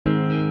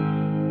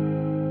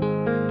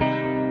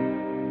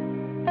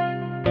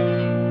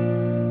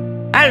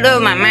I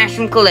love my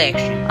mushroom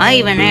collection. I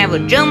even have a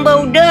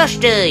jumbo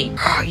Dusty.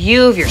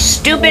 You of your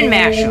stupid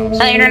mushrooms.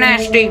 Hey, they're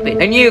not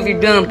stupid. And you of your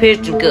dumb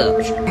piston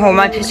cups. Oh,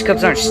 my piston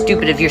cups aren't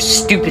stupid of your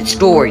stupid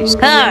stories.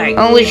 Hi,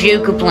 only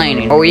you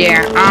complaining. Oh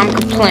yeah, I'm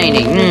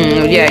complaining.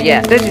 Yeah.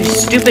 This is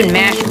a stupid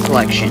mushroom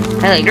collection.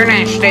 Hey, they're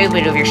not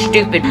stupid of your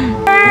stupid...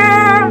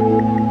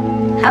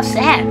 How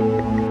sad.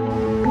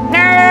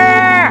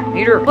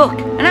 Peter, look,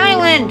 an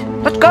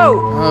island. Let's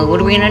go. What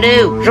are we gonna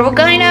do? There's a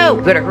volcano.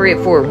 We better hurry up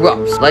before it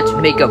erupts. Let's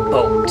make a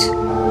boat.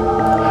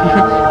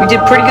 We did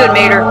pretty good,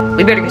 Mater.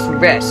 We better get some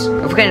rest.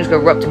 The volcano's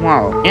gonna erupt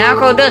tomorrow. And I'll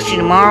call Dusty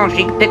tomorrow so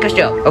she can pick us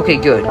up. Okay,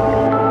 good.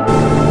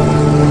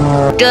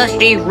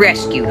 Dusty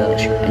rescued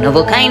us. And the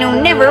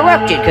volcano never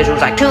erupted because it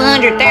was like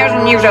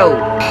 200,000 years old.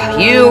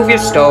 You with your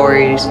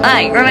stories.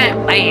 Hey, you're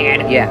not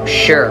bad. Yeah,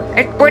 sure.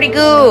 It's pretty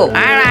cool.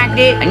 I liked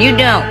it, and you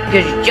don't,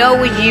 because it's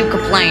always you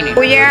complaining.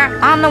 Oh yeah?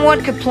 I'm the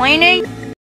one complaining?